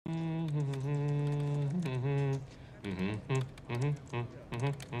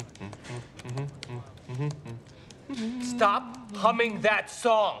stop humming that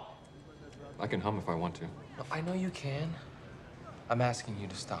song. I can hum if I want to. I know you can. I'm asking you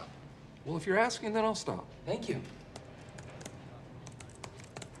to stop. Well, if you're asking, then I'll stop. Thank you.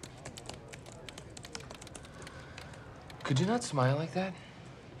 Could you not smile like that?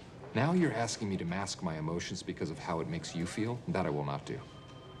 Now you're asking me to mask my emotions because of how it makes you feel? That I will not do.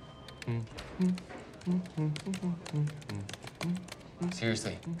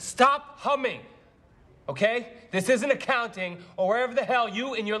 Seriously, stop humming, okay? This isn't accounting or wherever the hell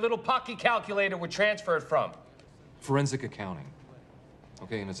you and your little pocket calculator were transferred from. Forensic accounting.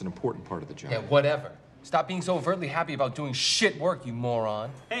 Okay, and it's an important part of the job. Yeah, whatever. Stop being so overtly happy about doing shit work, you moron.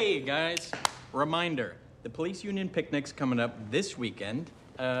 Hey, guys. Reminder, the police union picnic's coming up this weekend.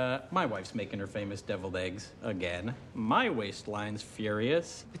 My wife's making her famous deviled eggs again. My waistline's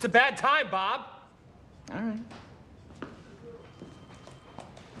furious. It's a bad time, Bob. All right.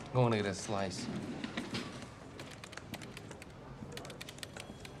 Go and get a slice.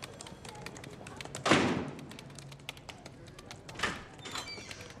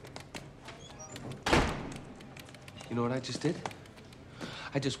 You know what I just did?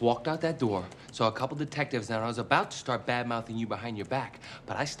 I just walked out that door, saw a couple detectives, and I was about to start bad-mouthing you behind your back,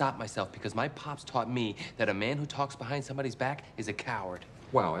 but I stopped myself because my pops taught me that a man who talks behind somebody's back is a coward.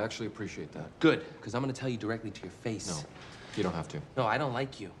 Wow, I actually appreciate that. Good, because I'm gonna tell you directly to your face. No, you don't have to. No, I don't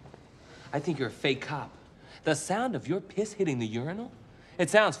like you. I think you're a fake cop. The sound of your piss hitting the urinal, it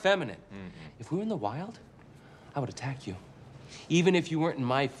sounds feminine. If we were in the wild, I would attack you. Even if you weren't in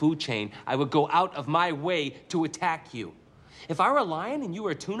my food chain, I would go out of my way to attack you. If I were a lion and you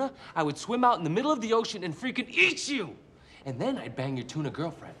were a tuna, I would swim out in the middle of the ocean and freaking eat you. And then I'd bang your tuna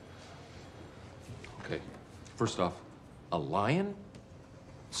girlfriend. Okay, first off, a lion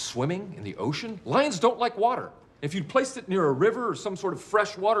swimming in the ocean? Lions don't like water. If you'd placed it near a river or some sort of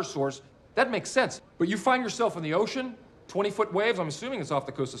fresh water source, that makes sense. But you find yourself in the ocean, 20-foot waves, I'm assuming it's off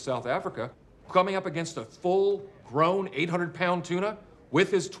the coast of South Africa, coming up against a full-grown 800-pound tuna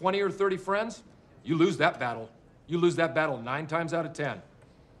with his 20 or 30 friends, you lose that battle. You lose that battle 9 times out of 10.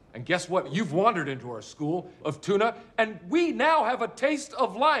 And guess what? You've wandered into our school of tuna, and we now have a taste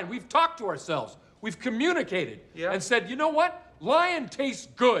of lion. We've talked to ourselves. We've communicated and said, you know what? Lion tastes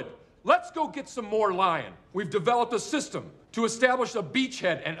good. Let's go get some more lion. We've developed a system to establish a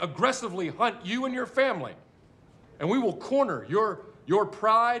beachhead and aggressively hunt you and your family. And we will corner your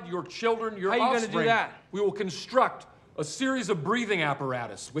pride, your children, your offspring. How are you gonna do that? We will construct a series of breathing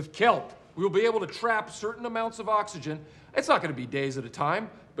apparatus with kelp. We will be able to trap certain amounts of oxygen. It's not going to be days at a time,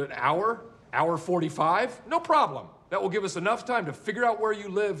 but an hour 45, no problem. That will give us enough time to figure out where you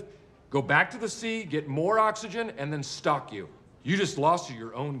live, go back to the sea, get more oxygen, and then stalk you. You just lost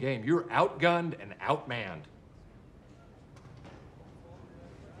your own game. You're outgunned and outmanned.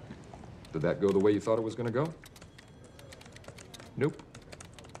 Did that go the way you thought it was going to go? Nope.